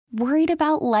Worried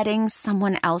about letting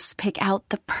someone else pick out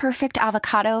the perfect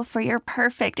avocado for your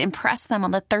perfect impress them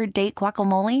on the third date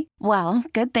guacamole? Well,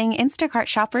 good thing Instacart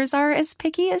shoppers are as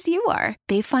picky as you are.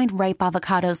 They find ripe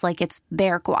avocados like it's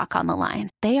their guac on the line.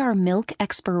 They are milk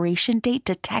expiration date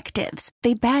detectives.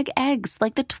 They bag eggs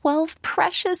like the 12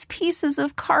 precious pieces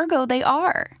of cargo they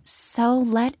are. So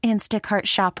let Instacart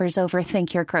shoppers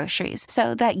overthink your groceries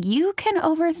so that you can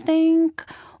overthink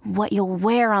what you'll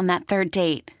wear on that third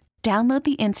date. Download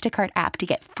the Instacart app to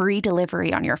get free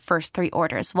delivery on your first 3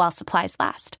 orders while supplies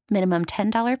last. Minimum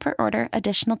 $10 per order.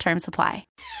 Additional terms apply.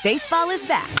 Baseball is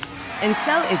back, and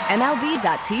so is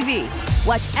MLB.tv.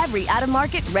 Watch every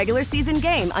out-of-market regular season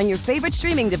game on your favorite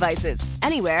streaming devices.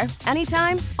 Anywhere,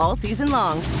 anytime, all season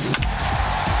long.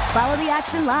 Follow the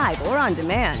action live or on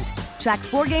demand. Track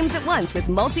 4 games at once with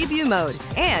multi-view mode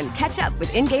and catch up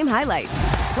with in-game highlights.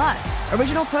 Plus,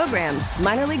 original programs,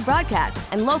 minor league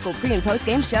broadcasts, and local pre- and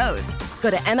post-game shows. Go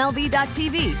to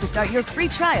MLB.tv to start your free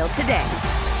trial today.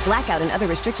 Blackout and other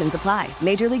restrictions apply.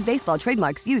 Major League Baseball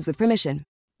trademarks used with permission.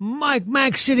 Mike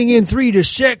Mack sitting in 3 to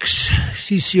 6.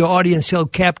 CCO audience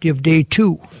held captive day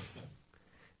 2.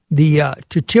 The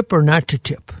to tip or not to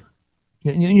tip.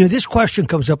 You know, this question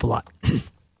comes up a lot.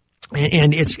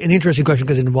 And it's an interesting question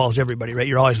because it involves everybody, right?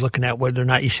 You're always looking at whether or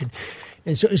not you should.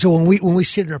 And so when we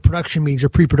sit in our production meetings or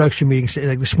pre-production meetings,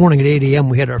 like this morning at 8 a.m.,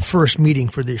 we had our first meeting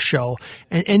for this show.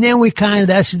 And then we kind of,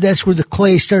 that's where the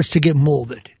clay starts to get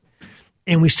molded.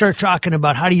 And we start talking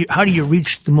about how do you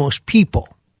reach the most people?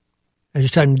 I was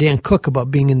just talking to Dan Cook about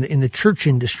being in the church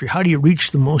industry. How do you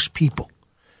reach the most people?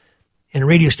 And a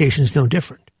radio station is no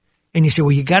different. And you say,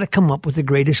 well, you got to come up with the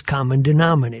greatest common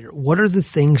denominator. What are the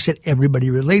things that everybody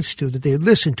relates to, that they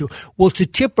listen to? Well, to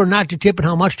tip or not to tip and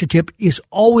how much to tip is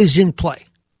always in play.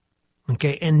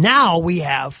 Okay. And now we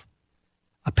have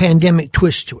a pandemic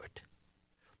twist to it.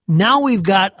 Now we've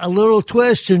got a little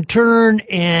twist and turn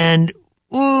and,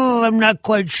 I'm not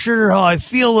quite sure how I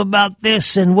feel about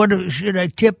this and what should I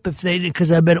tip because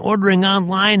I've been ordering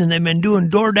online and they've been doing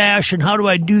DoorDash and how do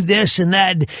I do this and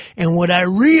that? And what I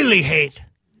really hate,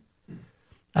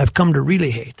 I've come to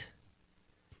really hate,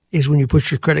 is when you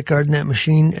put your credit card in that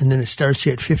machine and then it starts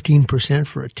you at 15%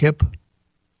 for a tip.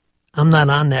 I'm not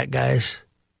on that, guys.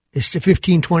 It's the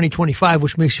 15, 20, 25,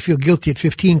 which makes you feel guilty at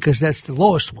 15 because that's the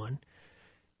lowest one.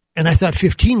 And I thought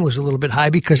 15 was a little bit high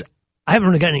because I haven't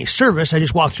really got any service. I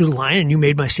just walked through the line and you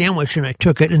made my sandwich and I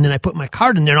took it and then I put my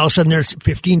card in there and all of a sudden there's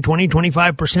 15, 20,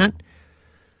 25%.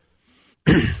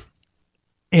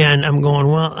 And I'm going,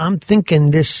 well, I'm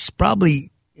thinking this probably...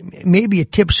 Maybe a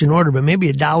tip's in order, but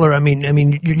maybe $1. I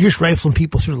mean, you're just rifling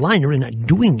people through the line. You're really not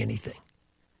doing anything.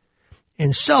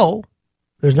 And so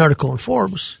there's an article in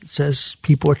Forbes that says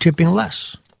people are tipping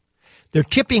less. They're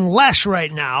tipping less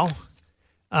right now,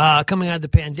 coming out of the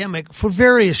pandemic for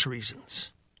various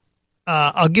reasons.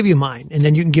 I'll give you mine, and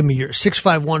then you can give me yours.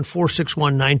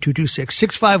 651-461-9226.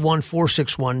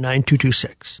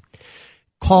 651-461-9226.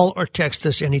 Call or text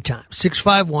us anytime.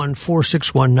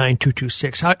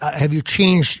 651-461-9226. Have you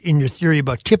changed in your theory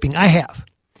about tipping? I have.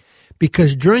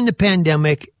 Because during the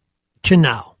pandemic to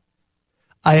now,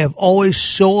 I have always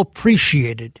so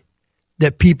appreciated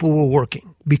that people were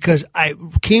working because I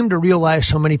came to realize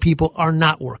how many people are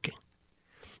not working.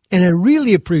 And I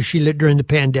really appreciated it during the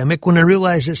pandemic when I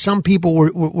realized that some people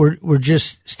were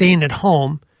just staying at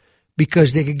home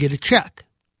because they could get a check.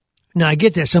 Now, I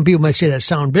get that. Some people might say that's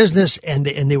sound business, and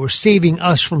they were saving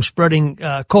us from spreading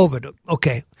COVID.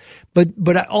 Okay.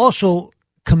 But I also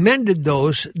commended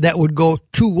those that would go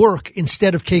to work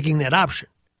instead of taking that option.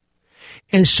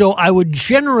 And so I would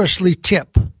generously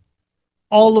tip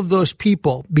all of those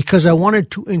people because I wanted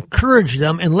to encourage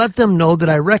them and let them know that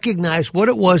I recognize what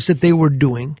it was that they were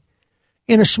doing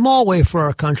in a small way for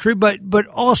our country, but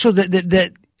also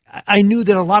that I knew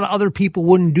that a lot of other people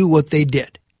wouldn't do what they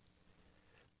did.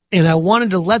 And I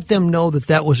wanted to let them know that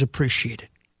that was appreciated.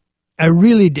 I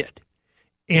really did.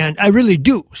 And I really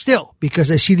do still, because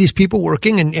I see these people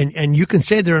working and you can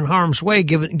say they're in harm's way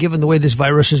given the way this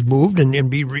virus has moved and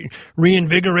be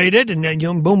reinvigorated and then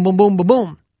boom, boom, boom, boom,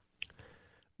 boom.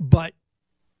 But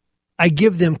I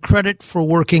give them credit for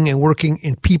working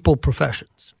in people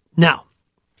professions. Now,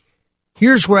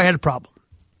 here's where I had a problem.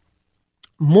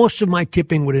 Most of my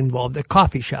tipping would involve the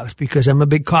coffee shops because I'm a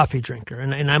big coffee drinker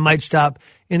and I might stop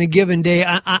in a given day.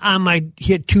 I might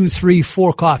hit 2, 3,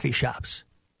 4 coffee shops,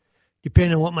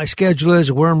 depending on what my schedule is,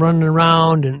 or where I'm running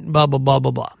around and blah, blah, blah, blah,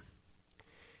 blah.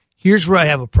 Here's where I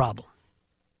have a problem.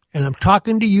 And I'm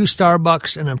talking to you,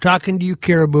 Starbucks, and I'm talking to you,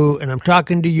 Caribou, and I'm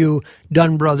talking to you,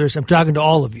 Dunn Brothers. I'm talking to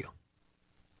all of you.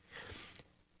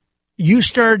 You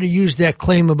started to use that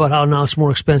claim about how now it's more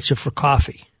expensive for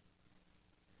coffee.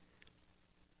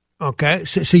 Okay,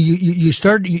 so you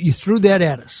threw that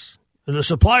at us. And the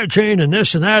supply chain and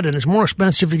this and that, and it's more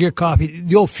expensive to get coffee.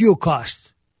 The old fuel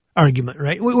cost argument,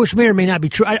 right? Which may or may not be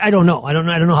true. I don't know. I don't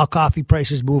know how coffee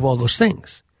prices move, all those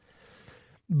things.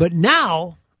 But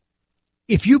now,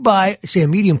 if you buy, say, a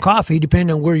medium coffee,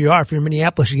 depending on where you are, if you're in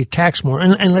Minneapolis, you get taxed more.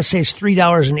 And let's say it's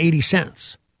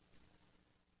 $3.80,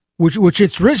 which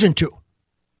it's risen to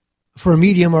for a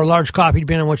medium or a large coffee,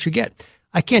 depending on what you get.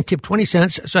 I can't tip 20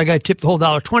 cents, so I got to tip the whole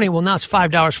 $1.20. Well, now it's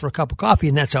 $5 for a cup of coffee,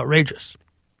 and that's outrageous.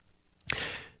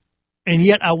 And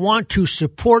yet I want to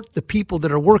support the people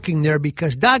that are working there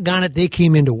because, doggone it, they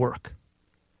came into work.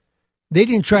 They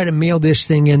didn't try to mail this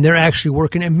thing in. They're actually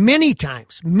working. And many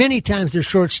times they're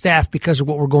short-staffed because of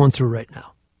what we're going through right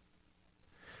now.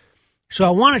 So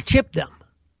I want to tip them.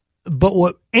 But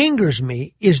what angers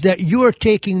me is that you are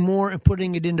taking more and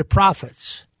putting it into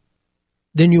profits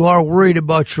than you are worried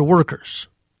about your workers.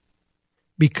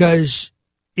 Because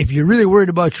if you're really worried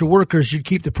about your workers, you'd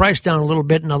keep the price down a little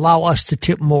bit and allow us to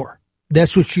tip more.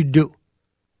 That's what you'd do.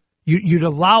 You'd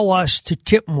allow us to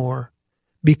tip more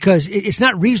because it's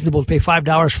not reasonable to pay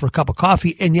 $5 for a cup of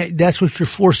coffee, and yet that's what you're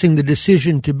forcing the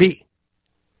decision to be.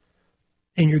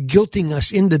 And you're guilting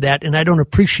us into that, and I don't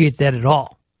appreciate that at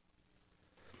all.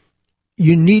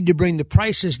 You need to bring the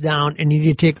prices down, and you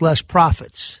need to take less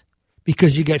profits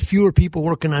because you got fewer people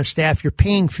working on staff. You're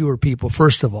paying fewer people,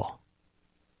 first of all.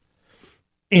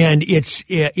 And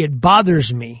it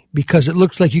bothers me because it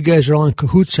looks like you guys are all in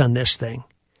cahoots on this thing.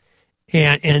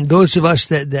 And those of us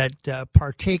that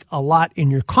partake a lot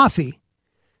in your coffee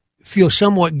feel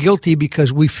somewhat guilty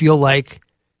because we feel like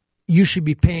you should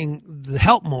be paying the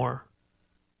help more,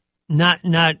 not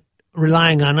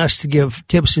relying on us to give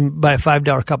tips and buy a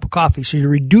 $5 cup of coffee. So you're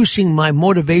reducing my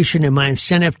motivation and my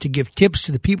incentive to give tips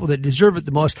to the people that deserve it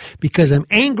the most because I'm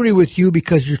angry with you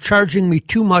because you're charging me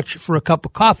too much for a cup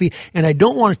of coffee and I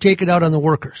don't want to take it out on the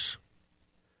workers.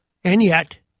 And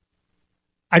yet,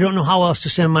 I don't know how else to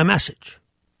send my message.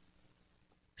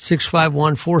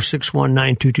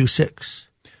 651-461-9226.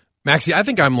 Maxie, I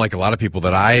think I'm like a lot of people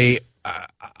that I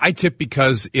tip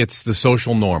because it's the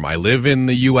social norm. I live in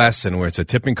the U.S. and where it's a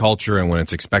tipping culture and when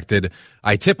it's expected,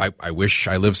 I tip. I wish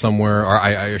I lived somewhere, or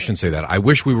I shouldn't say that. I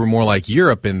wish we were more like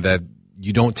Europe in that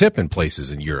you don't tip in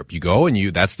places in Europe. You go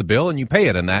and that's the bill and you pay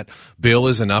it, and that bill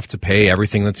is enough to pay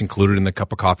everything that's included in the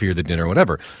cup of coffee or the dinner or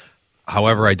whatever.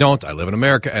 However, I don't. I live in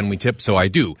America and we tip, so I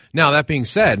do. Now, that being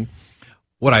said,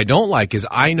 what I don't like is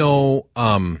I know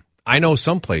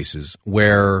some places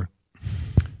where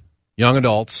young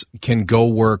adults can go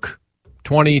work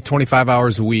 20, 25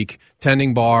 hours a week,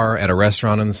 tending bar at a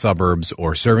restaurant in the suburbs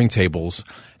or serving tables.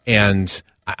 And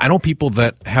I know people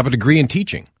that have a degree in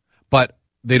teaching, but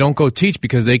they don't go teach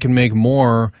because they can make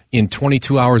more in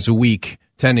 22 hours a week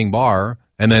tending bar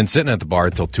and then sitting at the bar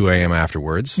until 2 a.m.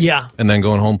 afterwards. Yeah. And then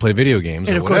going home and play video games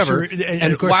or whatever.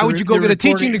 And why would you go get a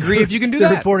teaching degree if you can do that?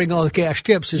 They're reporting all the cash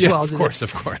tips as well. Of course.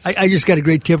 I just got a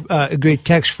great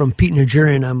text from Pete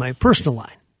Nigerian on my personal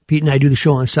line. Pete and I do the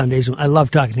show on Sundays, and I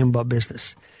love talking to him about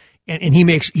business. And he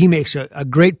makes a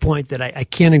great point that I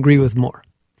can't agree with more.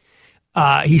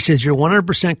 He says, you're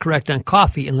 100% correct on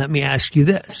coffee, and let me ask you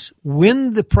this.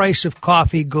 When the price of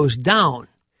coffee goes down,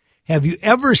 have you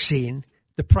ever seen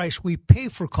the price we pay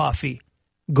for coffee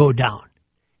go down?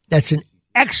 That's an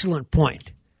excellent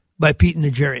point by Pete and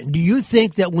Nigerian. Do you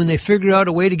think that when they figure out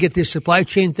a way to get this supply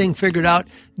chain thing figured out,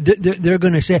 they're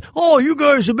going to say, oh, you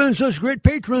guys have been such great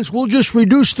patrons, we'll just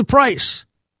reduce the price?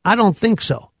 I don't think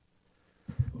so.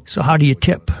 So how do you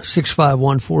tip?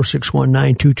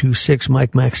 651-461-9226.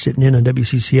 Mike Max sitting in on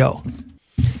WCCO.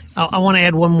 I want to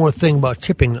add one more thing about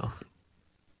tipping, though.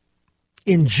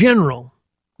 In general,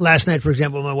 last night, for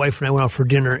example, my wife and I went out for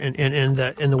dinner, and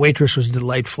the waitress was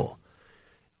delightful.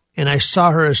 And I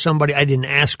saw her as somebody, I didn't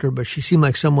ask her, but she seemed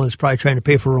like someone that's probably trying to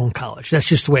pay for her own college. That's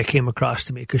just the way it came across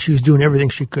to me, because she was doing everything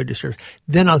she could to serve.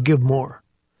 Then I'll give more.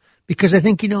 Because I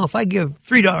think, if I give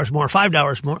 $3 more,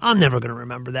 $5 more, I'm never going to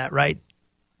remember that, right?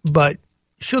 But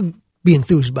she'll be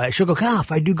enthused by it. She'll go,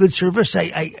 if I do good service,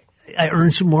 I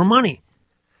earn some more money.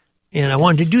 And I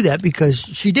wanted to do that because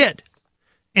she did.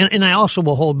 And I also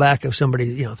will hold back if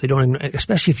somebody, if they don't,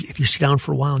 especially if you sit down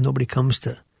for a while and nobody comes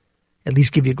to at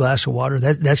least give you a glass of water.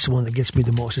 That's the one that gets me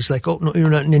the most. It's like, oh, no, you're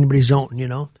not in anybody's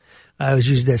zone, I was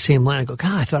using that same line. I go,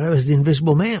 I thought I was the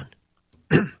invisible man.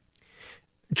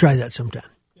 Try that sometime.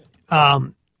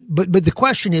 But the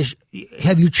question is,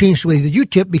 have you changed the way that you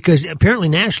tip? Because apparently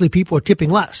nationally people are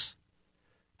tipping less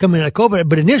coming out of COVID.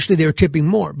 But initially they were tipping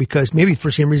more because maybe for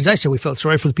the same reasons I said, we felt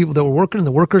sorry for the people that were working and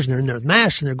the workers, and they're in their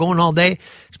masks and they're going all day,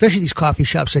 especially these coffee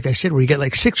shops, like I said, where you get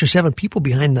like 6 or 7 people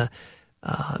behind the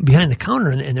behind the counter,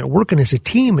 and they're working as a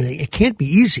team, and it can't be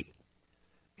easy.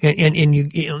 And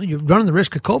you're running the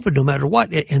risk of COVID no matter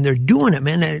what, and they're doing it,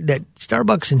 man. That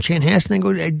Starbucks and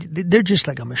Chanhassen, they're just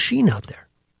like a machine out there.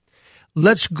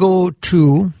 Let's go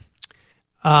to,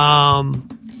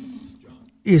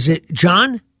 is it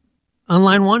John on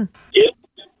line one? Yeah.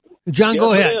 John,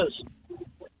 go ahead. It is.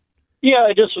 Yeah,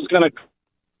 I just was going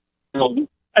to,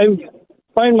 I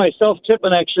find myself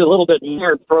tipping actually a little bit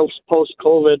more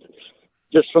post-COVID,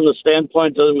 just from the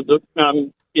standpoint of,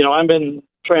 I'm in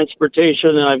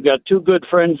transportation, and I've got two good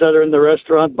friends that are in the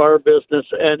restaurant bar business,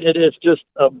 and it is just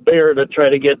a bear to try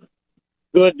to get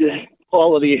good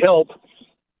quality help.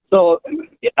 So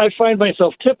I find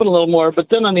myself tipping a little more. But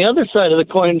then on the other side of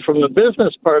the coin, from the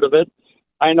business part of it,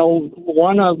 I know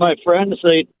one of my friends,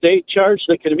 they charge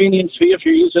the convenience fee if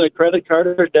you're using a credit card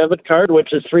or debit card,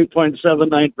 which is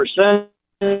 3.79%.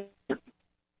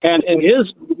 And in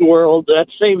his world, that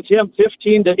saves him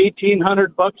 $1,500 to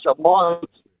 $1,800 a month,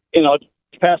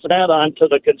 passing that on to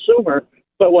the consumer.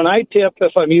 But when I tip,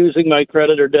 if I'm using my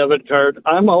credit or debit card,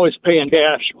 I'm always paying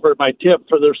cash for my tip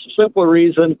for the simple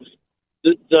reason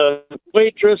the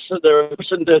waitress or the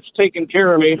person that's taking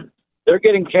care of me, they're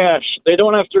getting cash. They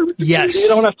don't have to. Yes. They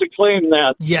don't have to claim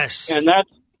that. Yes. And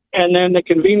then the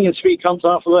convenience fee comes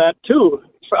off of that too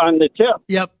on the tip.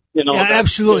 Yep.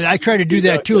 Absolutely. I try to do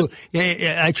that too.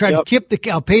 I try to tip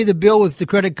I'll pay the bill with the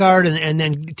credit card and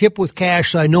then tip with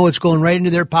cash, so I know it's going right into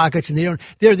their pockets, and the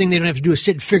other thing they don't have to do is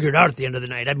sit and figure it out at the end of the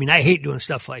night. I mean, I hate doing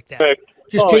stuff like that.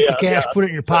 Just take the cash, put it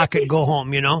in your pocket, and go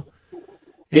home,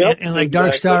 And like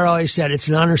Dark Star always said, it's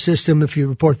an honor system if you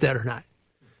report that or not.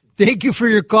 Thank you for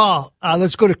your call.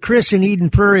 Let's go to Chris in Eden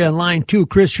Prairie on line 2.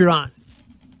 Chris, you're on.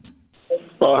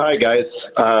 Well, hi, guys.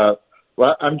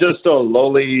 Well, I'm just a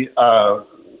lowly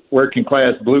working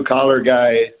class blue collar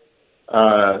guy.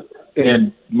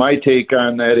 And my take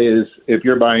on that is if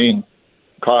you're buying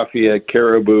coffee at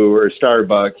Caribou or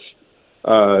Starbucks,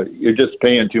 you're just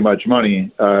paying too much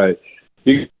money.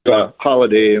 You go to a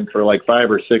Holiday and for like $5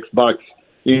 or $6,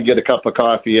 you can get a cup of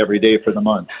coffee every day for the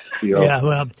month. Yeah,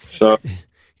 well, so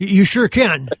you sure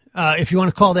can, if you want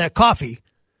to call that coffee.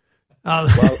 Well,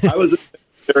 I was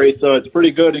married, so it's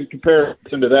pretty good in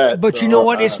comparison to that. But so, you know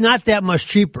what? It's not that much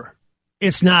cheaper.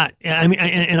 It's not. I mean,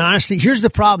 and honestly, here's the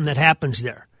problem that happens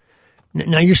there.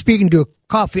 Now, you're speaking to a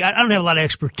coffee. I don't have a lot of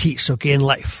expertise, in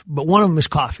life, but one of them is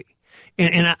coffee.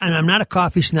 And I'm not a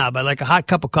coffee snob. I like a hot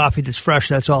cup of coffee that's fresh.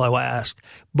 That's all I ask.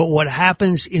 But what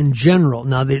happens in general,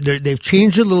 now they've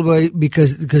changed it a little bit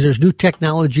because there's new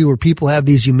technology where people have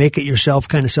these you make it yourself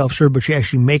kind of self-serve, but you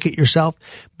actually make it yourself.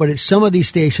 But at some of these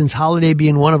stations, Holiday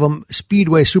being one of them,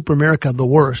 Speedway, Super America, the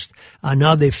worst.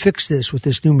 Now they fixed this with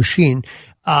this new machine.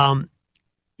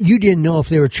 You didn't know if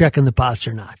they were checking the pots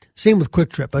or not. Same with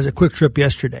Quick Trip. I was at Quick Trip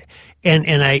yesterday,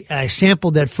 and I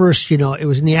sampled that first, it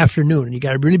was in the afternoon, and you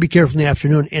got to really be careful in the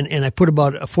afternoon, and I put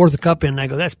about a fourth a cup in, and I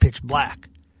go, that's pitch black.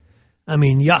 I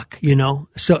mean, yuck,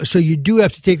 So you do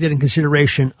have to take that in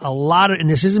consideration. And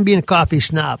this isn't being a coffee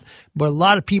snob, but a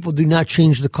lot of people do not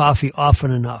change the coffee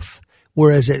often enough,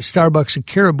 whereas at Starbucks and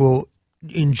Caribou,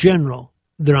 in general,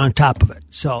 they're on top of it.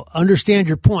 So understand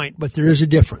your point, but there is a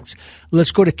difference.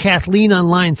 Let's go to Kathleen on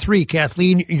line 3.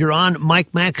 Kathleen, you're on.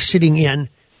 Mike Mack sitting in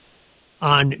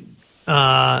on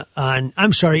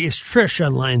I'm sorry, it's Trish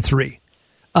on line 3.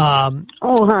 Hi.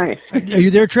 Are you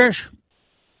there, Trish?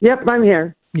 Yep, I'm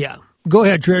here. Yeah. Go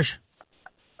ahead, Trish.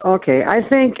 Okay. I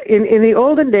think in the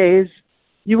olden days,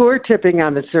 you were tipping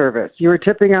on the service.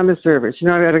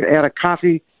 At a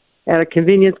coffee, at a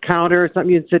convenience counter or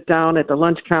something, you'd sit down at the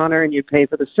lunch counter and you pay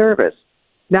for the service.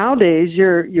 Nowadays,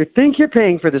 you think you're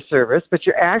paying for the service, but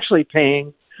you're actually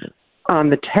paying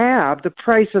on the tab the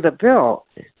price of the bill.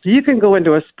 So you can go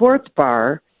into a sports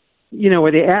bar,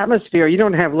 where the atmosphere, you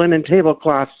don't have linen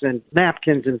tablecloths and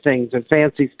napkins and things and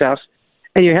fancy stuff,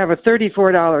 and you have a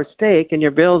 $34 steak and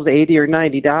your bill's $80 or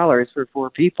 $90 for 4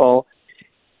 people.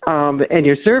 And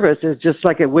your service is just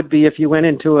like it would be if you went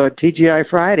into a TGI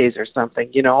Fridays or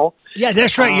something, Yeah,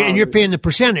 that's right. And you're paying the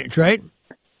percentage, right?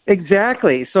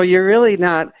 Exactly. So you're really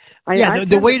not.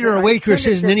 The waiter or waitress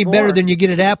isn't any better than you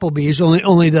get at Applebee's.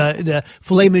 Only the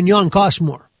filet mignon costs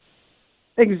more.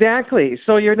 Exactly.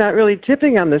 So you're not really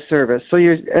tipping on the service. So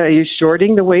are you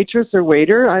shorting the waitress or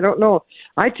waiter? I don't know.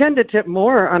 I tend to tip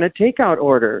more on a takeout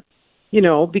order,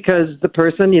 because the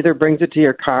person either brings it to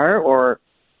your car or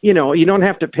you don't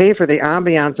have to pay for the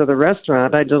ambiance of the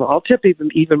restaurant. I'll tip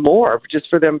even more just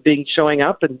for them showing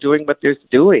up and doing what they're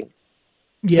doing.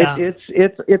 Yeah,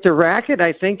 it's a racket.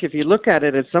 I think if you look at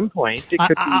it at some point, it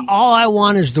could be. All I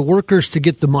want is the workers to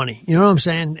get the money. You know what I'm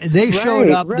saying? They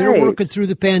showed up. Right. They're working through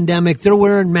the pandemic. They're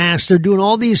wearing masks. They're doing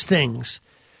all these things.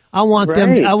 I want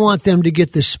Right. them to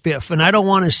get the spiff, and I don't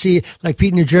want to see, like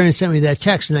Pete Nigerian sent me that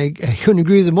text, and I couldn't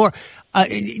agree with him more.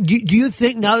 Do you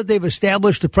think now that they've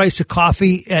established the price of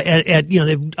coffee at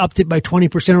they've upped it by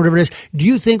 20% or whatever it is? Do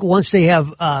you think once they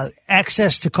have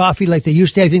access to coffee like they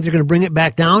used to, I think they're going to bring it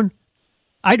back down?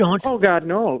 I don't. Oh God,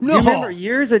 no! No. You remember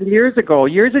years and years ago,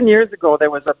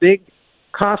 there was a big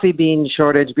coffee bean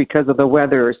shortage because of the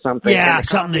weather or something. Yeah, and the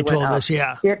something they coffee went told up. us.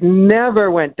 Yeah, It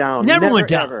never went down. never went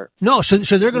down. Ever. No, so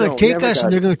they're going to take never us, does.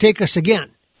 and they're going to take us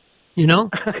again. You know.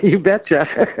 You betcha.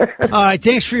 All right.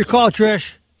 Thanks for your call,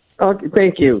 Trish. Okay,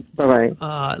 thank you.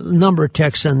 Bye-bye. Number of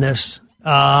texts on this.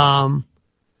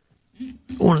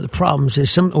 One of the problems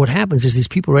is what happens is these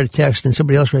people write a text and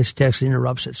somebody else writes a text and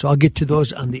interrupts it. So I'll get to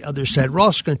those on the other side. We're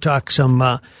also going to talk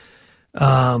some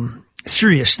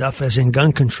serious stuff, as in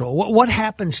gun control. What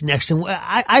happens next? And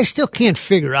I still can't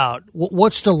figure out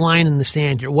what's the line in the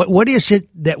sand here. What is it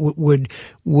that would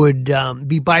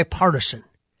be bipartisan?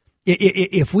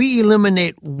 If we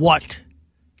eliminate what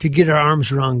to get our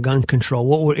arms around gun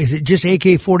control, is it just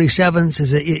AK-47s?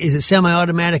 Is it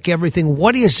semi-automatic? Everything?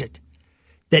 What is it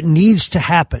that needs to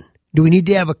happen? Do we need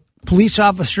to have a police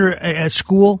officer at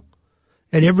school,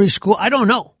 at every school? I don't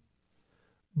know.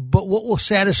 But what will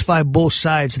satisfy both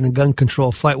sides in the gun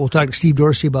control fight? We'll talk to Steve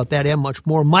Dorsey about that and much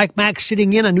more. Mike Mack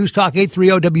sitting in on News Talk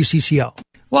 830 WCCO.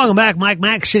 Welcome back. Mike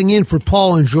Mack sitting in for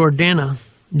Paul and Jordana.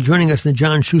 Joining us in the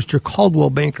John Schuster Caldwell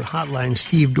Banker Hotline,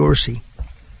 Steve Dorsey,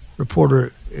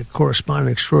 reporter,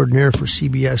 correspondent extraordinaire for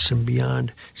CBS and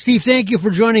beyond. Steve, thank you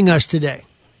for joining us today.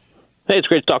 Hey, it's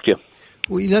great to talk to you.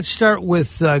 Well, let's start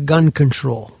with gun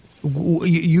control.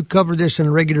 You cover this on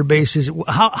a regular basis.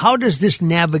 How does this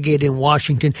navigate in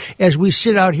Washington? As we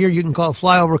sit out here, you can call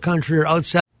flyover country or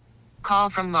outside. Call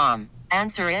from mom.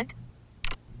 Answer it.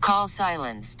 Call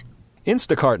silenced.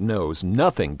 Instacart knows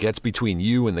nothing gets between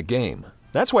you and the game.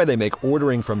 That's why they make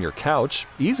ordering from your couch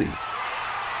easy.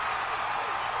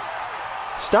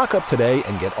 Stock up today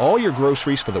and get all your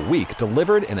groceries for the week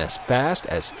delivered in as fast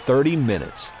as 30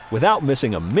 minutes without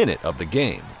missing a minute of the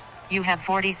game. You have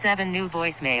 47 new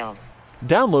voicemails.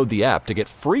 Download the app to get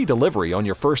free delivery on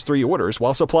your first 3 orders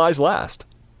while supplies last.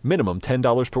 Minimum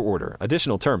 $10 per order.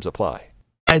 Additional terms apply.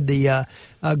 The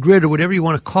grid or whatever you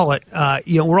want to call it,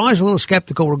 we're always a little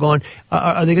skeptical. We're going,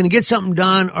 are they going to get something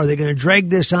done? Are they going to drag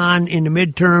this on into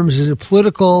midterms? Is it a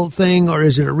political thing or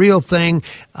is it a real thing?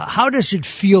 How does it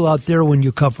feel out there when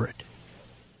you cover it?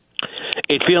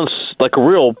 It feels like a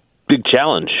real big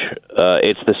challenge.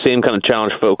 It's the same kind of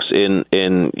challenge folks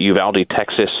in Uvalde,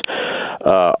 Texas,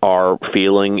 are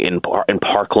feeling in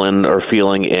Parkland, or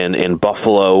feeling in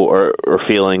Buffalo, or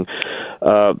feeling.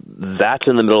 That's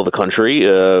in the middle of the country.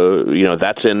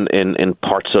 That's in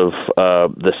parts of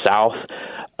the South.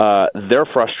 They're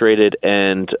frustrated,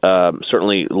 and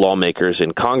certainly lawmakers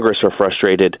in Congress are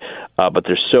frustrated, but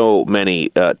there's so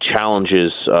many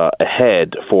challenges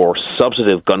ahead for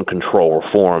substantive gun control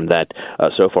reform that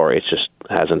so far it just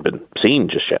hasn't been seen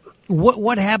just yet.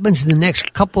 What happens in the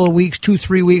next couple of weeks,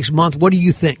 2-3 weeks, month? What do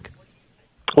you think?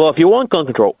 Well, if you want gun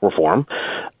control reform,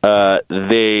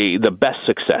 the best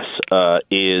success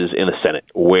is in the Senate,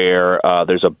 where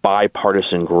there's a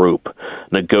bipartisan group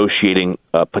negotiating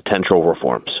potential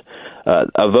reforms.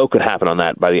 A vote could happen on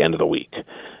that by the end of the week,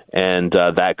 and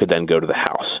that could then go to the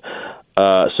House.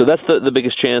 So that's the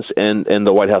biggest chance, and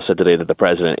the White House said today that the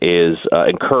president is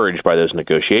encouraged by those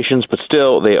negotiations, but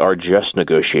still they are just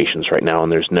negotiations right now,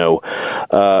 and there's no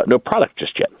product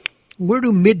just yet. Where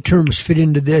do midterms fit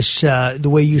into this, the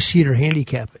way you see it or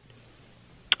handicap it?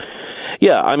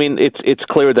 Yeah, I mean, it's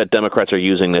clear that Democrats are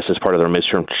using this as part of their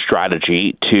midterm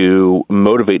strategy to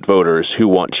motivate voters who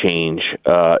want change,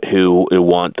 who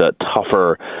want the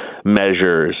tougher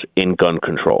measures in gun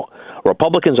control.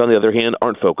 Republicans, on the other hand,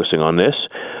 aren't focusing on this.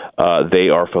 They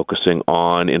are focusing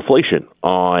on inflation,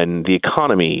 on the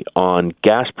economy, on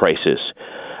gas prices.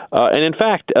 And in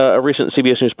fact, a recent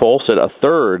CBS News poll said a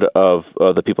third of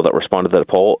the people that responded to that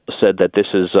poll said that this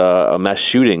is mass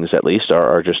shootings, at least,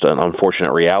 are just an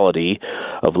unfortunate reality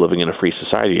of living in a free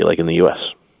society like in the U.S.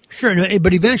 Sure,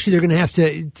 but eventually they're going to have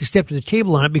to step to the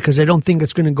table on it, because I don't think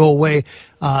it's going to go away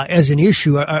as an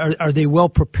issue. Are they well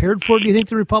prepared for it, do you think,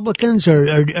 the Republicans,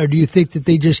 or do you think that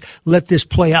they just let this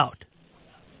play out?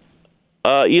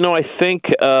 I think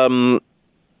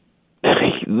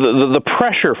the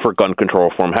pressure for gun control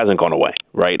reform hasn't gone away,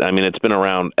 right? I mean, it's been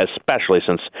around, especially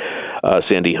since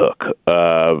Sandy Hook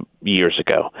years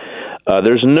ago.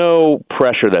 There's no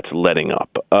pressure that's letting up.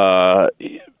 The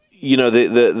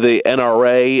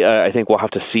NRA, I think we'll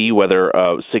have to see whether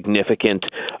significant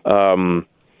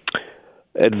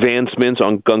advancements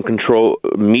on gun control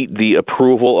meet the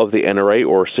approval of the NRA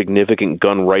or significant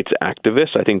gun rights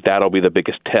activists, I think that'll be the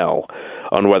biggest tell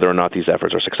on whether or not these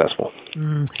efforts are successful.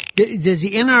 Does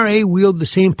the NRA wield the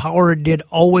same power it did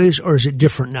always, or is it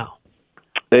different now?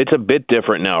 It's a bit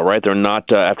different now, right? They're not,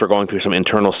 after going through some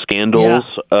internal scandals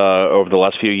over the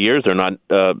last few years, they're not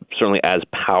certainly as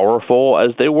powerful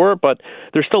as they were, but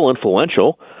they're still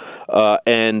influential.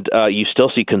 And you still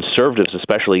see conservatives,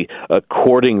 especially,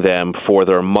 courting them for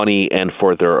their money and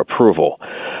for their approval.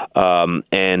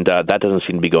 And that doesn't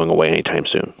seem to be going away anytime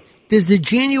soon. Does the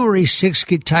January 6th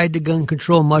get tied to gun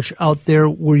control much out there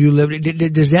where you live?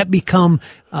 Does that become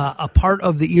a part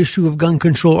of the issue of gun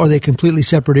control, or are they completely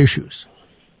separate issues?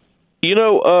 You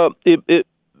know,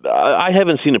 I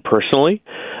haven't seen it personally.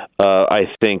 I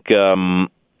think that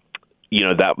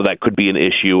could be an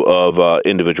issue of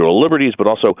individual liberties, but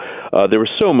also there were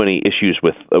so many issues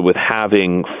with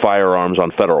having firearms on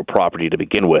federal property to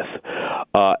begin with,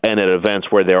 and at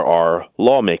events where there are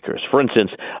lawmakers. For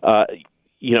instance,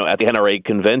 at the NRA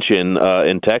convention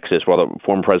in Texas, while the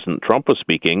former President Trump was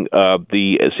speaking,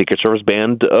 the Secret Service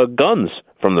banned guns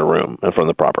from the room and from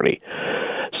the property.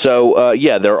 So,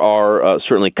 there are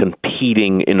certainly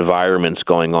competing environments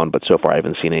going on, but so far I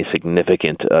haven't seen a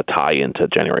significant tie into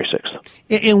January 6th.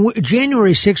 And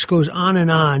January 6th goes on,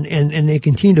 and they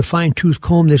continue to fine-tooth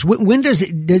comb this. When does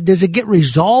it get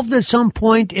resolved at some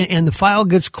point, and the file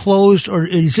gets closed, or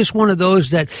is this one of those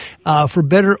that, for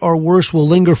better or worse, will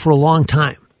linger for a long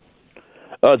time?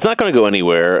 It's not going to go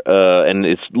anywhere, and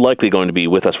it's likely going to be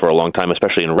with us for a long time,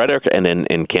 especially in rhetoric and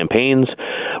in campaigns.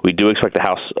 We do expect the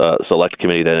House Select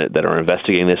Committee that are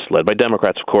investigating this, led by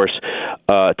Democrats, of course,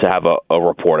 to have a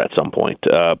report at some point.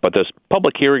 But those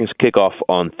public hearings kick off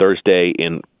on Thursday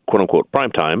in quote-unquote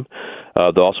prime time.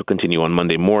 They'll also continue on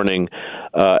Monday morning.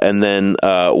 And then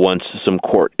once some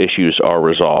court issues are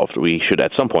resolved, we should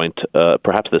at some point,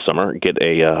 perhaps this summer, get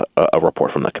a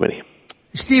report from that committee.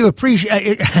 Steve,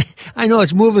 appreciate. I know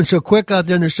it's moving so quick out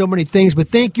there, and there's so many things, but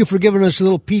thank you for giving us a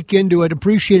little peek into it.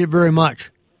 Appreciate it very much.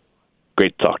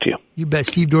 Great to talk to you. You bet.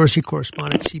 Steve Dorsey,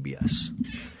 correspondent, CBS.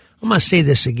 I'm going to say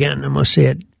this again. I'm going to say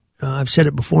it. I've said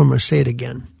it before. I'm going to say it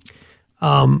again.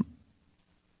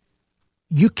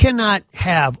 You cannot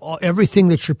have everything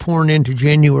that you're pouring into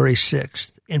January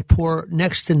 6th and pour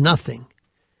next to nothing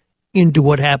into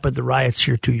what happened, the riots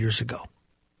here 2 years ago.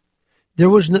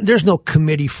 There's no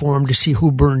committee formed to see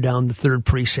who burned down the 3rd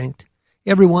precinct.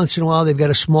 Every once in a while, they've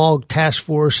got a small task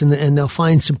force, and they'll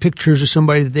find some pictures of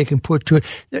somebody that they can put to it.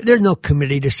 There's no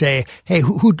committee to say, hey,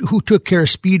 who took care of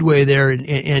Speedway there,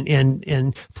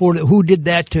 and who did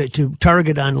that to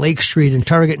Target on Lake Street and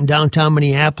Target in downtown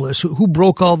Minneapolis? Who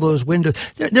broke all those windows?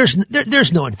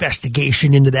 There's no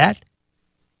investigation into that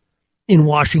in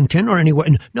Washington or anywhere.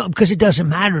 No, because it doesn't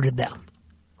matter to them.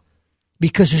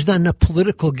 Because there's not enough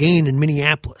political gain in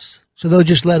Minneapolis. So they'll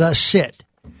just let us sit.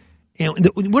 And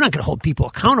we're not going to hold people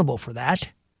accountable for that.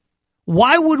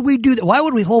 Why would we do that? Why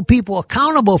would we hold people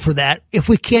accountable for that if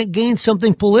we can't gain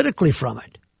something politically from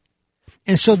it?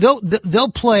 And so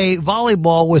they'll play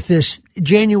volleyball with this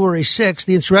January 6th,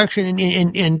 the insurrection,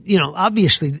 and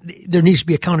obviously there needs to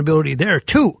be accountability there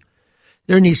too.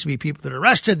 There needs to be people that are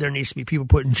arrested. There needs to be people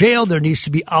put in jail. There needs to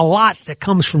be a lot that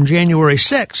comes from January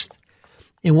 6th.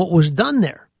 And what was done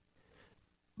there.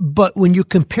 But when you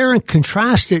compare and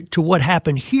contrast it to what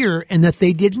happened here, and that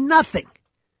they did nothing,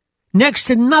 next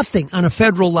to nothing on a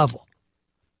federal level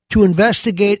to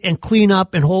investigate and clean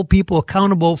up and hold people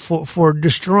accountable for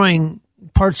destroying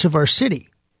parts of our city.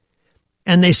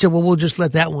 And they said, well, we'll just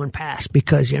let that one pass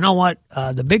because you know what?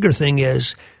 The bigger thing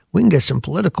is we can get some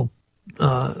political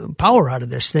power out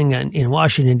of this thing in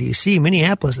Washington, D.C.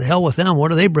 Minneapolis, the hell with them. What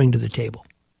do they bring to the table?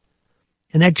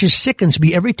 And that just sickens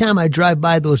me every time I drive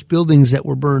by those buildings that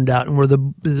were burned out and where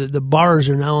the bars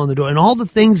are now on the door and all the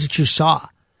things that you saw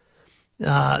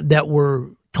that were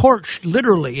torched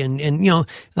literally and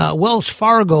Wells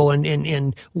Fargo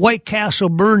and White Castle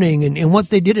burning and what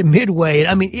they did at Midway.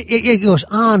 I mean, it goes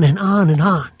on and on and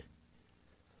on.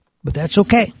 But that's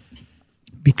okay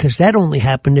because that only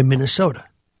happened in Minnesota.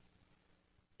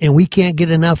 And we can't get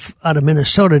enough out of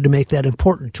Minnesota to make that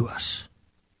important to us.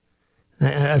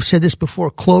 I've said this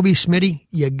before, Clovey, Smitty,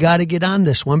 you got to get on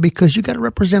this one because you got to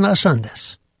represent us on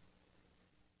this.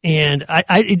 And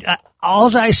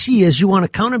all I see is you want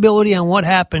accountability on what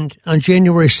happened on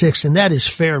January 6th, and that is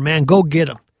fair, man. Go get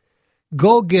them.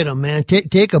 Go get them, man.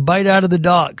 Take a bite out of the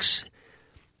dogs.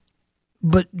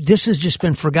 But this has just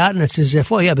been forgotten. It's as if,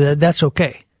 well, yeah, but that's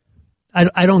okay.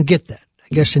 I don't get that.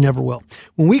 I guess I never will.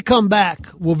 When we come back,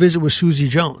 we'll visit with Susie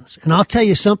Jones. And I'll tell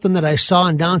you something that I saw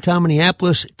in downtown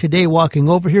Minneapolis today walking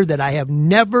over here that I have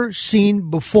never seen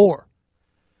before.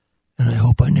 And I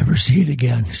hope I never see it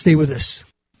again. Stay with us.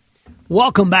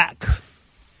 Welcome back.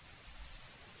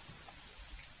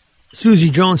 Susie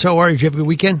Jones, how are you? Did you have a good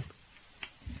weekend?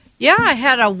 Yeah, I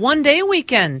had a one-day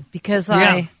weekend because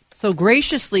I so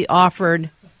graciously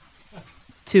offered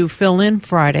to fill in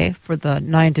Friday for the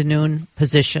 9 to noon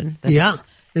position.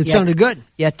 It sounded good.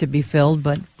 Yet to be filled,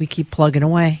 but we keep plugging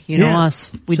away. You know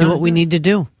us. We do what we need to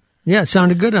do. Yeah, it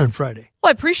sounded good on Friday. Well,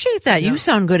 I appreciate that. You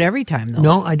sound good every time, though.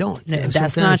 No, I don't.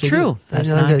 That's not true. That's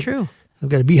not true. I've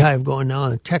got a beehive going now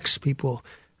and text people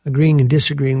agreeing and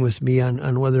disagreeing with me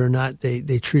on whether or not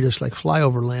they treat us like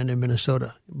flyover land in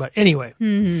Minnesota. But anyway,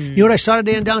 you know what I saw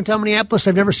today in downtown Minneapolis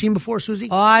I've never seen before, Susie?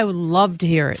 Oh, I would love to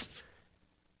hear it.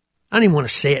 I don't even want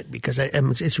to say it because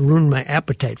it's ruined my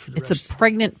appetite for the rest. It's a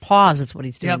pregnant pause is what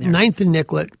he's doing there. 9th and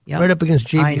Nicollet, right up against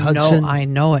J.B. Hudson. I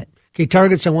know it. Okay,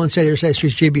 Target's on one side, the other side of the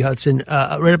street's J.B. Hudson,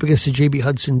 right up against the J.B.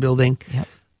 Hudson building. Yep.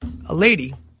 A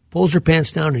lady pulls her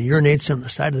pants down and urinates on the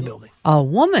side of the building. A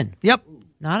woman. Yep.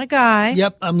 Not a guy.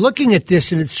 Yep. I'm looking at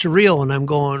this and it's surreal and I'm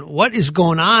going, what is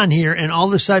going on here? And all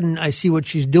of a sudden I see what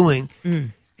she's doing.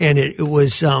 And it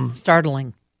was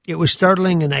startling. It was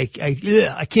startling and I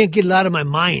can't get it out of my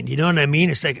mind. You know what I mean?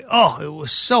 It's like, it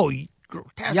was so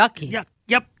grotesque. Yucky.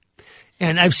 Yep.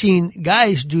 And I've seen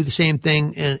guys do the same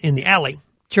thing in the alley.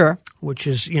 Sure. Which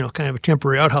is, kind of a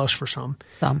temporary outhouse for some.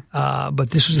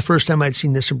 But this was the first time I'd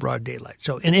seen this in broad daylight.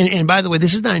 So, and by the way,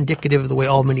 this is not indicative of the way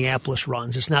all Minneapolis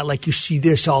runs. It's not like you see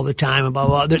this all the time and blah,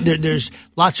 blah, blah. There's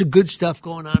lots of good stuff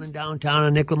going on in downtown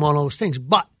and Nicollet Mall and all those things.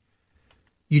 But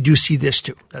you do see this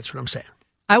too. That's what I'm saying.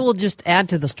 I will just add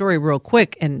to the story real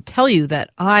quick and tell you that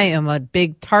I am a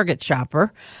big Target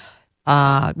shopper.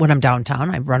 When I'm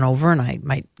downtown, I run over and I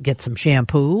might get some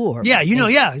shampoo or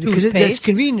because it's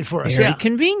convenient for us. Very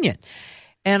convenient.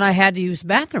 And I had to use the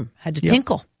bathroom, had to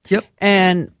tinkle. Yep.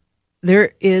 And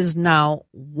there is now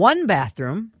one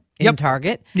bathroom in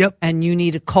Target. Yep. And you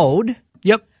need a code.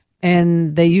 Yep.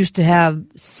 And they used to have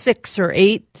 6 or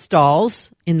 8 stalls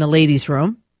in the ladies'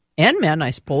 room. And men,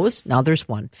 I suppose. Now there's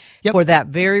one. Yep. For that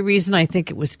very reason, I think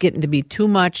it was getting to be too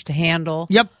much to handle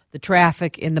the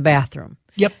traffic in the bathroom.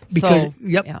 Yep.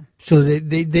 So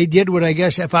they did what I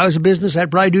guess if I was a business,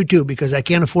 I'd probably do too, because I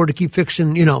can't afford to keep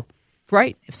fixing,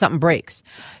 Right. If something breaks.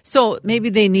 So maybe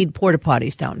they need porta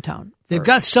potties downtown. They've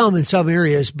got some in some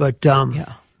areas, but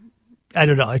I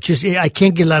don't know. It's just, I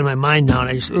can't get it out of my mind now. And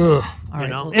I just,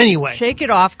 Well, anyway. Shake it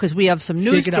off because we have some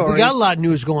news stories. We got a lot of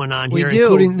news going on here, We do.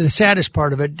 including the saddest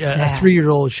part of it. A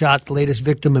 3-year-old shot the latest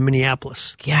victim in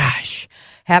Minneapolis. Gosh.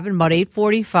 Happened about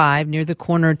 8:45 near the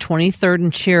corner of 23rd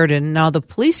and Sheridan. Now, the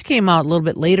police came out a little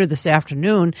bit later this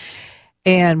afternoon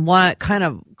and kind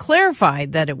of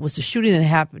clarified that it was a shooting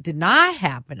that did not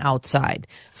happen outside.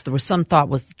 So there was some thought,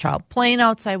 was the child playing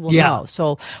outside? Well, no.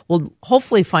 So we'll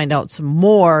hopefully find out some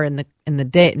more in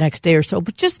the next day or so.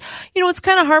 But just, it's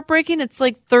kind of heartbreaking. It's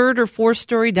like 3rd or 4th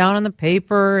story down on the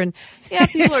paper. And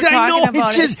people are talking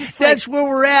about it. That's where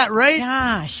we're at, right?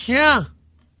 Gosh. Yeah.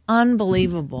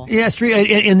 Unbelievable. Yeah,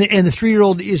 and the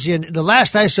 3-year-old is in, the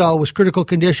last I saw was critical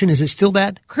condition. Is it still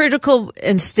that? Critical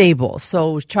and stable.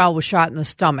 So child was shot in the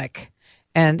stomach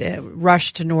and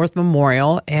rushed to North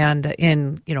Memorial and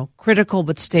in, critical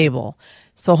but stable.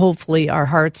 So hopefully our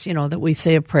hearts, that we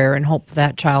say a prayer and hope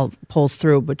that child pulls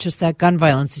through. But just that gun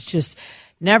violence is just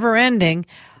never ending.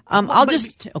 Go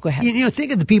ahead.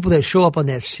 Think of the people that show up on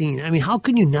that scene. I mean, how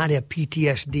can you not have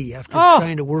PTSD after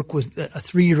trying to work with a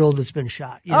 3-year-old that's been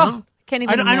shot? You know? Can't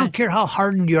even I don't care how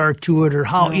hardened you are to it or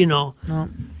how, No,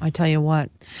 I tell you what.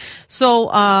 So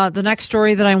the next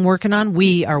story that I'm working on,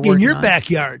 we are working on. In your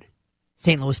backyard.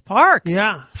 St. Louis Park.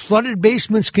 Yeah. Flooded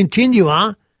basements continue,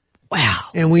 huh? Wow.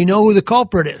 And we know who the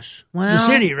culprit is. Well, the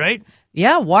city, right?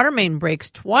 Yeah, water main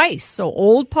breaks twice. So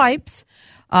old pipes.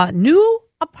 New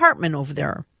apartment over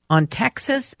there on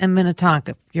Texas and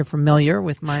Minnetonka. If you're familiar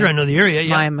with Sure, I know the area,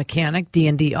 my mechanic,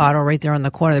 D&D Auto, right there on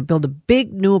the corner. They built a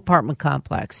big new apartment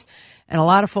complex. And a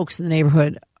lot of folks in the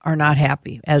neighborhood are not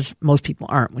happy, as most people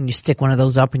aren't when you stick one of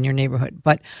those up in your neighborhood.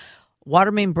 But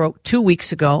water main broke 2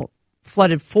 weeks ago,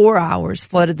 flooded 4 hours,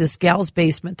 flooded this gal's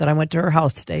basement that I went to her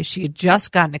house today. She had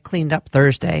just gotten it cleaned up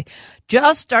Thursday,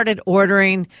 just started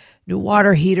ordering new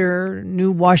water heater,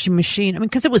 new washing machine. I mean,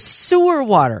 because it was sewer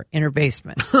water in her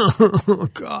basement. Oh,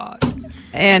 God.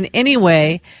 And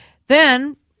anyway,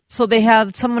 so they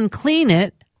have someone clean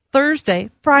it Thursday,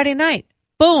 Friday night.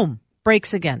 Boom,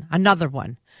 breaks again. Another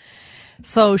one.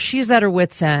 So she's at her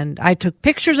wit's end. I took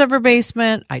pictures of her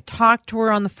basement. I talked to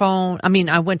her on the phone.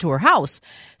 I went to her house.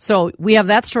 So we have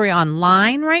that story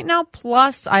online right now.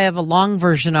 Plus, I have a long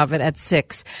version of it at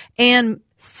 6. And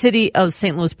City of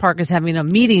St. Louis Park is having a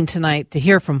meeting tonight to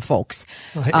hear from folks.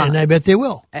 And I bet they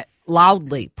will.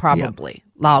 Loudly, probably.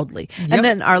 Loudly. Yep. And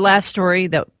then our last story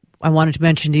that I wanted to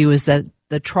mention to you is that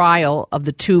the trial of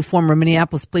the 2 former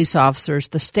Minneapolis police officers,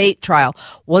 the state trial,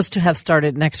 was to have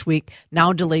started next week,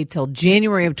 now delayed till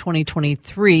January of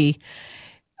 2023.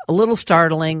 A little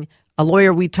startling. A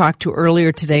lawyer we talked to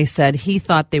earlier today said he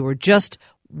thought they were just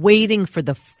waiting for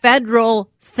the federal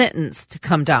sentence to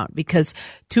come down because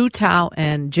Tu Tao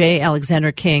and J.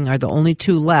 Alexander King are the only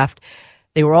 2 left.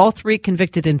 They were all 3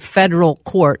 convicted in federal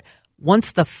court.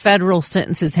 Once the federal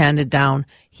sentence is handed down,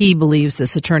 he believes,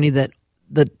 this attorney, that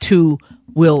the 2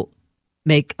 will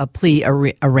make a plea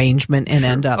arrangement and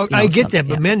end up. I get that,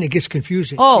 but man, it gets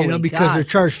confusing. Because they're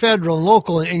charged federal and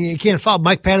local, and you can't file.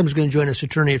 Mike Padham's is going to join us,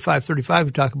 attorney, at 5:35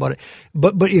 to talk about it.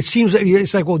 But it seems like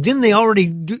it's like, well, didn't they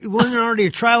wasn't there already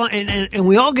a trial? And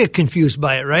we all get confused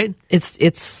by it, right?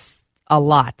 It's a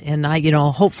lot, and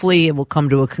hopefully it will come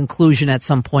to a conclusion at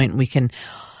some point and we can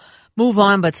move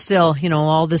on. But still,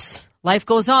 all this life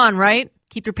goes on, right?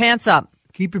 Keep your pants up.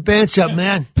 Keep your pants up,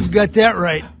 man. You got that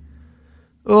right.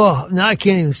 Oh, now I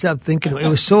can't even stop thinking. It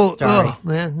was so, Sorry.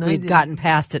 Man. We've gotten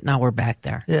past it. Now we're back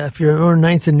there. Yeah, if you're on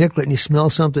 9th and Nicollet and you smell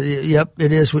something, yep,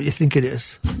 it is what you think it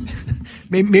is.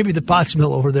 maybe the pot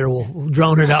smell over there will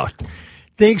drown it out.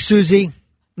 Thanks, Susie.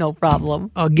 No problem.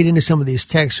 I'll get into some of these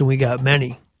texts, and we got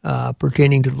many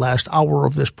pertaining to the last hour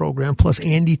of this program, plus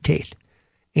Andy Tate.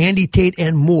 Andy Tate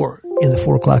and more in the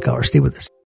 4 o'clock hour. Stay with us.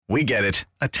 We get it.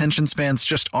 Attention spans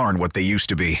just aren't what they used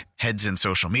to be. Heads in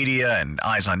social media and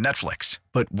eyes on Netflix.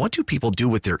 But what do people do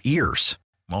with their ears?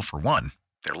 Well, for one,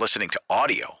 they're listening to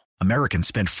audio. Americans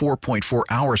spend 4.4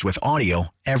 hours with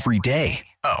audio every day.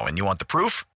 Oh, and you want the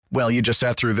proof? Well, you just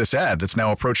sat through this ad that's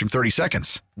now approaching 30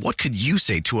 seconds. What could you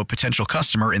say to a potential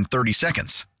customer in 30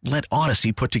 seconds? Let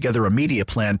Odyssey put together a media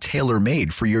plan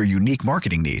tailor-made for your unique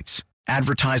marketing needs.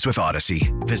 Advertise with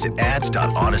Odyssey. Visit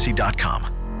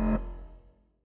ads.odyssey.com.